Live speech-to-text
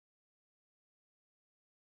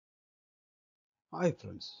Hi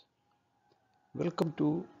friends, welcome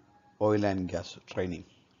to oil and gas training.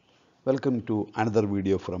 Welcome to another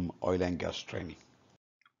video from oil and gas training.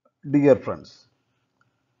 Dear friends,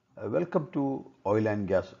 welcome to oil and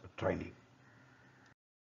gas training.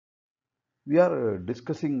 We are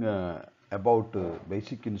discussing about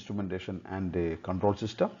basic instrumentation and control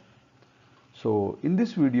system. So in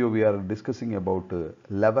this video we are discussing about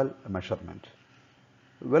level measurement.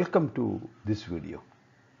 Welcome to this video.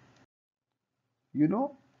 You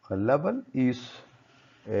know, a level is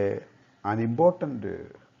a, an important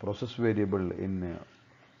process variable in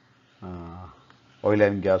oil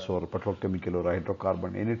and gas or petrochemical or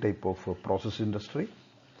hydrocarbon, any type of process industry.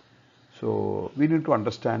 So we need to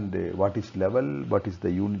understand what is level, what is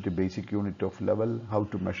the unit, basic unit of level, how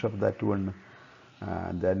to measure that one,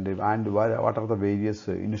 and what are the various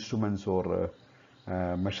instruments or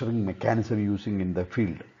measuring mechanism using in the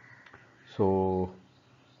field. So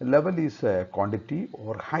level is a quantity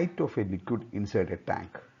or height of a liquid inside a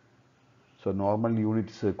tank. So normal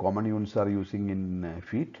units, common units are using in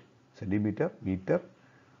feet, centimeter, meter,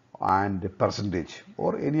 and percentage,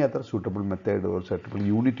 or any other suitable method or suitable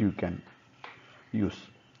unit you can use.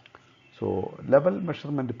 So level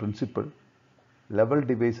measurement principle, level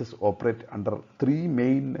devices operate under three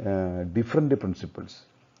main different principles.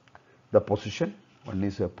 The position, one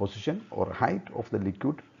is a position or height of the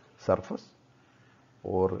liquid surface,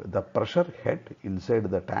 or the pressure head inside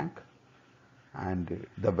the tank, and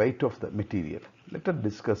the weight of the material. Let us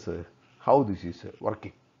discuss how this is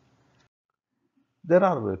working. There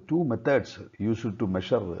are two methods used to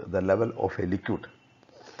measure the level of a liquid.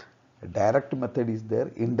 A direct method is there,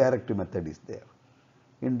 indirect method is there.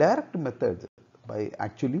 Indirect method, by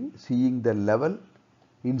actually seeing the level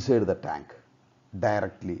inside the tank,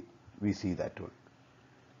 directly we see that one.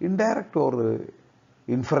 Indirect or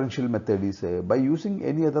inferential method is by using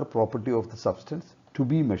any other property of the substance to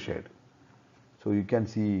be measured. So you can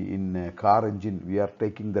see in a car engine we are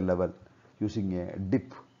taking the level using a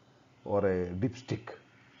dip or a dipstick.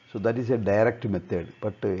 So that is a direct method,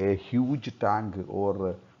 but a huge tank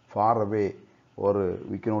or far away, or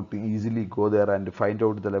we cannot easily go there and find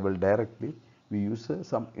out the level directly, we use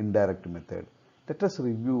some indirect method. Let us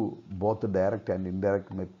review both the direct and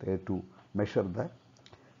indirect method to measure the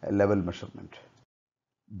level measurement.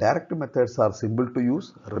 Direct methods are simple to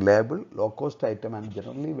use, reliable, low-cost item, and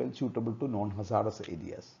generally well suitable to non-hazardous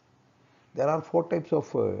areas. There are four types of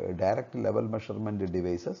direct level measurement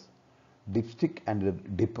devices: dipstick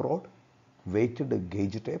and dip rod, weighted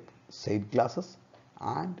gauge tape, side glasses,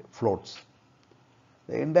 and floats.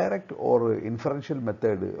 The indirect or inferential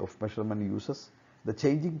method of measurement uses the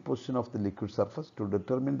changing position of the liquid surface to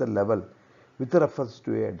determine the level with reference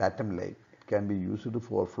to a datum line. It can be used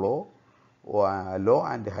for flow or low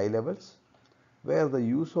and high levels, where the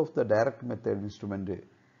use of the direct method instrument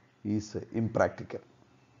is impractical.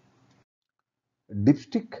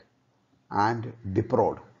 Dipstick and dip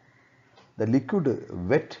rod. The liquid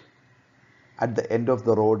wet at the end of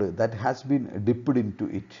the rod that has been dipped into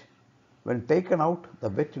it. When taken out, the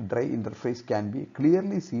wet-dry interface can be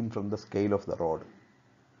clearly seen from the scale of the rod.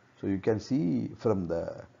 So you can see from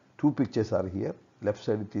the two pictures are here. Left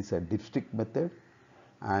side it is a dipstick method,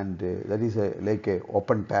 and that is like a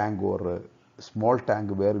open tank or a small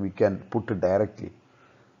tank where we can put it directly.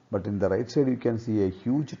 But in the right side you can see a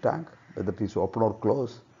huge tank, whether it is open or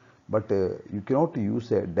closed, but you cannot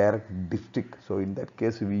use a direct dipstick. So in that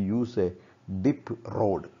case we use a dip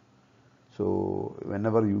rod. So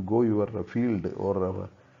whenever you go your field or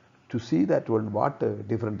to see that one, what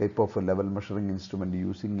different type of level measuring instrument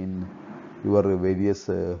using in your various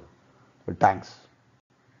tanks.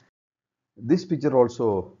 This picture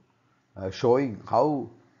also showing how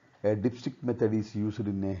a dipstick method is used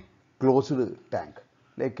in a closed tank,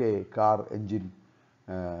 like a car engine.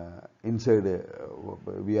 Inside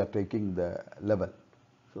we are taking the level.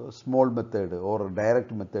 So small method or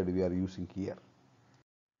direct method we are using here.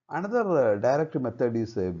 Another direct method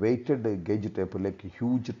is weighted gauge tape, like a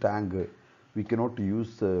huge tank. We cannot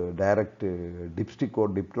use direct dipstick or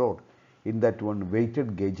dip rod. In that one,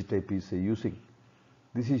 weighted gauge tape is using.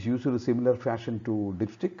 This is used in a similar fashion to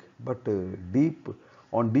dipstick, but deep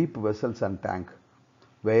on deep vessels and tank,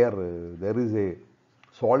 where there is a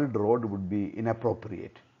solid rod would be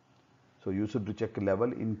inappropriate. So used to check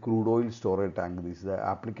level in crude oil storage tank. This is the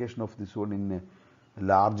application of this one in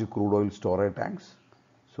large crude oil storage tanks.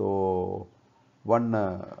 So one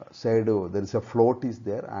side there is a float is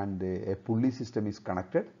there, and a pulley system is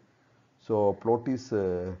connected. So float is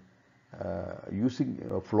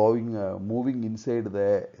using flowing moving inside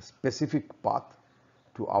the specific path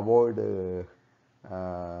to avoid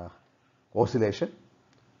oscillation.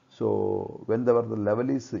 So whenever the level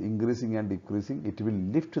is increasing and decreasing, it will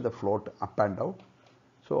lift the float up and down.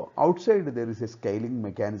 So outside there is a scaling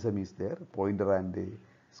mechanism is there, pointer and a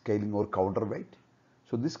scaling or counterweight.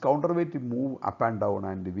 So this counterweight move up and down,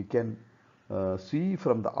 and we can see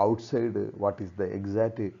from the outside what is the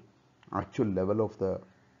exact actual level of the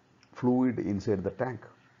fluid inside the tank.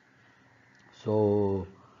 So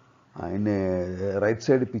in a right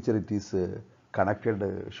side picture it is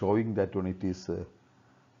connected, showing that when it is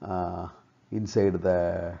inside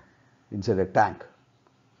a tank.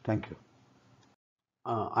 Thank you.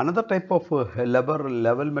 Another type of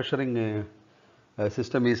level measuring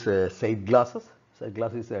system is sight glasses. Sight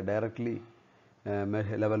glass is a directly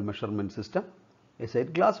level measurement system. A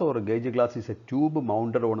sight glass or a gauge glass is a tube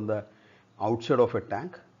mounted on the outside of a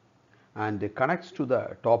tank and connects to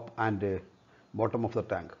the top and bottom of the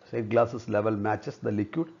tank. Sight glasses level matches the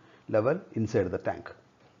liquid level inside the tank.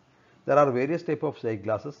 There are various type of sight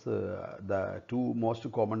glasses. The two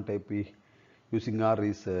most common type using are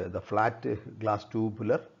is the flat glass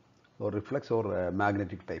tubular or reflex or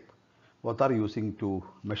magnetic type. Both are using to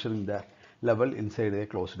measuring the level inside a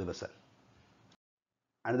closed vessel.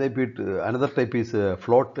 Another type is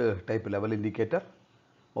float type level indicator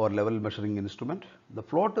or level measuring instrument. The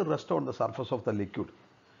float rests on the surface of the liquid.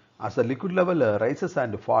 As the liquid level rises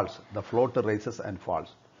and falls, the float rises and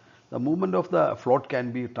falls. The movement of the float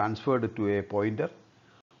can be transferred to a pointer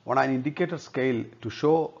on an indicator scale to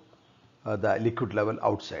show the liquid level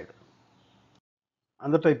outside.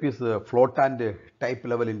 Another type is float and type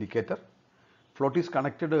level indicator. Float is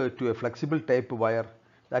connected to a flexible type wire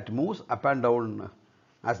that moves up and down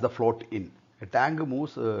as the float in. A tank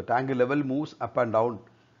level moves up and down.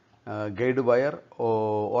 Guide wire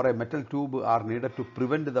or a metal tube are needed to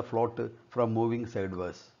prevent the float from moving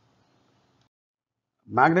sideways.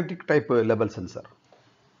 Magnetic type level sensor.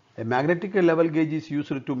 A magnetic level gauge is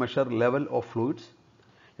used to measure level of fluids.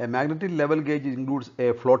 A magnetic level gauge includes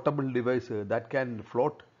a floatable device that can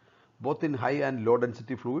float both in high and low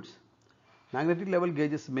density fluids. Magnetic level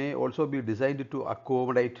gauges may also be designed to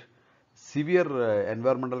accommodate severe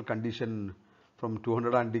environmental condition from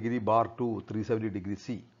 200 degree bar to 370 degree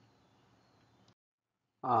C.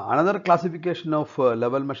 Another classification of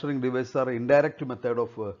level measuring devices are indirect method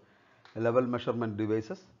of level measurement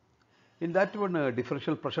devices. In that one,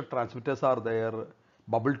 differential pressure transmitters are there,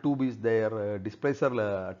 bubble tube is there, displacer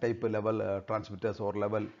type level transmitters or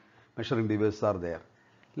level measuring devices are there.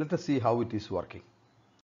 Let us see how it is working.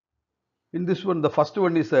 In this one, the first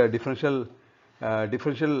one is a differential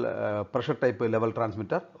pressure type level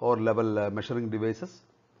transmitter or level measuring devices.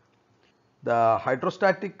 The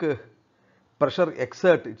hydrostatic pressure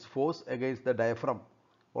exert its force against the diaphragm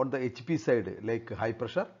on the HP side like high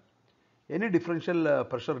pressure. Any differential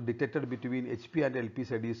pressure detected between HP and LP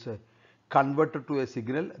side is converted to a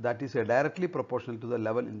signal that is directly proportional to the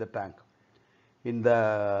level in the tank. In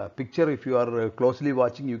the picture, if you are closely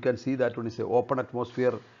watching, you can see that one is a open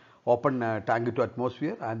atmosphere, open tank to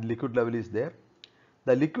atmosphere, and liquid level is there.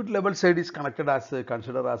 The liquid level side is connected as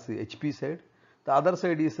considered as HP side. The other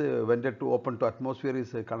side is vented to open to atmosphere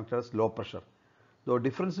is connected as low pressure. The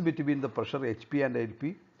difference between the pressure HP and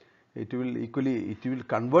LP, it will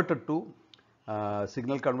convert it to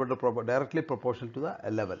signal converter directly proportional to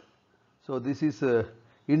the level. So this is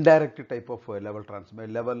indirect type of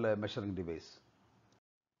level measuring device.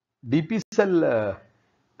 DP cell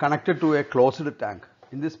connected to a closed tank.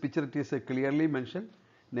 In this picture it is clearly mentioned.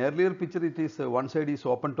 In earlier picture it is one side is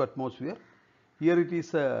open to atmosphere. Here it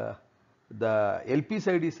is the LP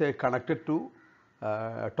side is connected to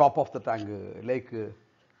top of the tank like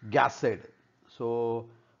gas side. So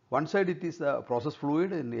one side it is process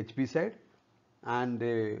fluid in HP side, and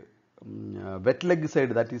wet leg side,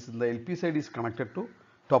 that is in the LP side, is connected to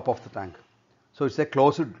top of the tank. So it's a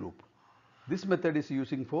closed loop. This method is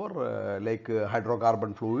using for like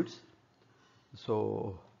hydrocarbon fluids.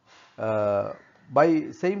 So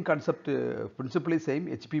by same concept, principally same,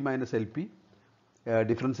 HP minus LP,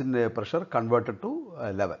 difference in pressure converted to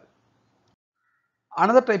level.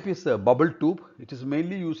 Another type is bubble tube. It is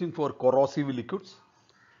mainly using for corrosive liquids.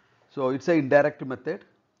 So it's an indirect method.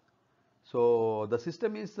 So the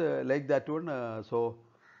system is like that one. So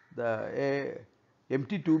the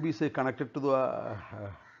empty tube is connected to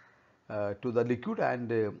the liquid,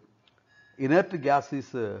 and inert gas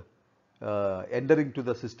is entering to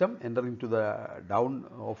the system, entering to the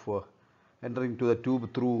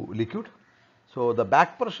tube through liquid. So the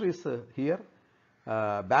back pressure is here.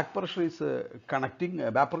 Back pressure is connecting.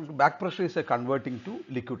 Back pressure is converting to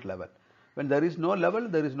liquid level. When there is no level,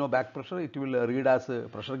 there is no back pressure. It will read as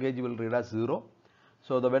pressure gauge will read as 0.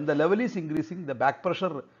 So when the level is increasing, the back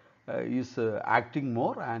pressure is acting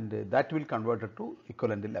more, and that will convert it to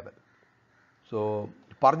equivalent level. So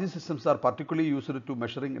purging systems are particularly used to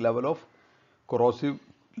measuring level of corrosive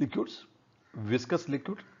liquids, viscous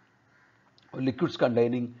liquids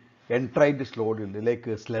containing entrained solid like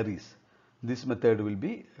slurries. This method will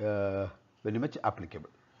be very much applicable.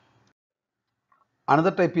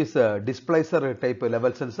 Another type is displacer type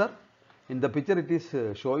level sensor. In the picture it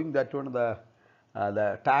is showing that one the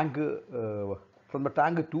tank, from the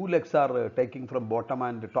tank two legs are taking from bottom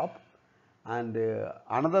and top, and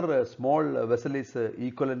another small vessel is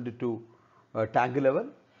equivalent to tank level.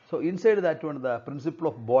 So inside that one the principle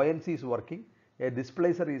of buoyancy is working. A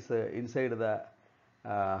displacer is inside the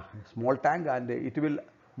small tank, and it will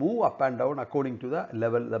move up and down according to the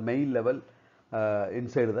level, the main level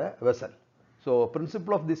inside the vessel. So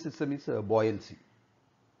principle of this system is buoyancy.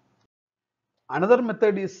 Another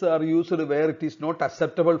method is used where it is not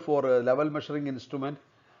acceptable for a level measuring instrument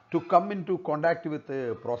to come into contact with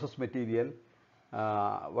a process material.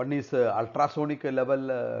 One is ultrasonic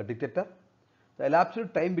level detector. The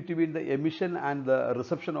elapsed time between the emission and the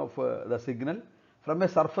reception of the signal from a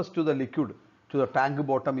surface to the liquid to the tank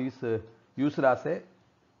bottom is used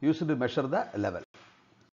to measure the level.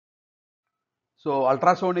 So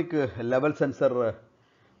ultrasonic level sensor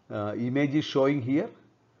image is showing here.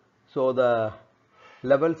 So the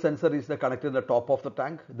level sensor is connected to the top of the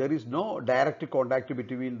tank. There is no direct contact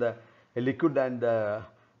between the liquid and the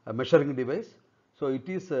measuring device. So it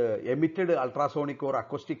is emitted ultrasonic or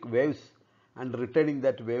acoustic waves, and returning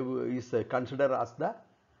that wave is considered as the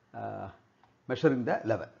measuring the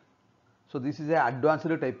level. So this is an advanced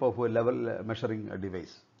type of level measuring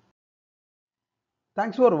device.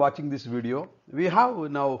 Thanks for watching this video. We have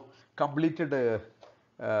now completed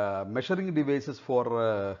measuring devices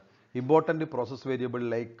for important process variable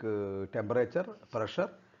like temperature, pressure,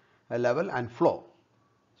 level and flow.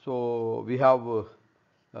 So we have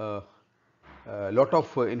a lot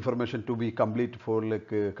of information to be complete for like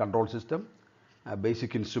control system,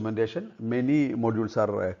 basic instrumentation. Many modules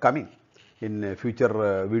are coming in future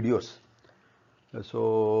videos.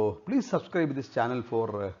 So please subscribe this channel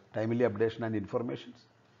for timely updation and information.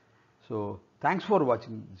 So thanks for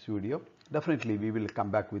watching this video. Definitely we will come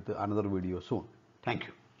back with another video soon. Thank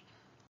you.